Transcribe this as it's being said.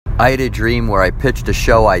I had a dream where I pitched a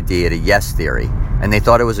show idea to Yes Theory, and they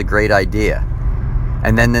thought it was a great idea.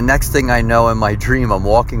 And then the next thing I know in my dream, I'm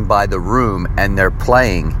walking by the room and they're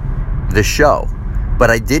playing the show.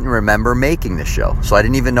 But I didn't remember making the show, so I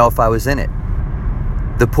didn't even know if I was in it.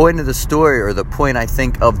 The point of the story, or the point I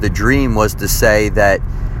think of the dream, was to say that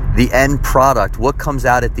the end product, what comes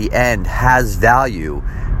out at the end, has value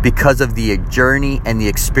because of the journey and the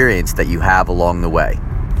experience that you have along the way.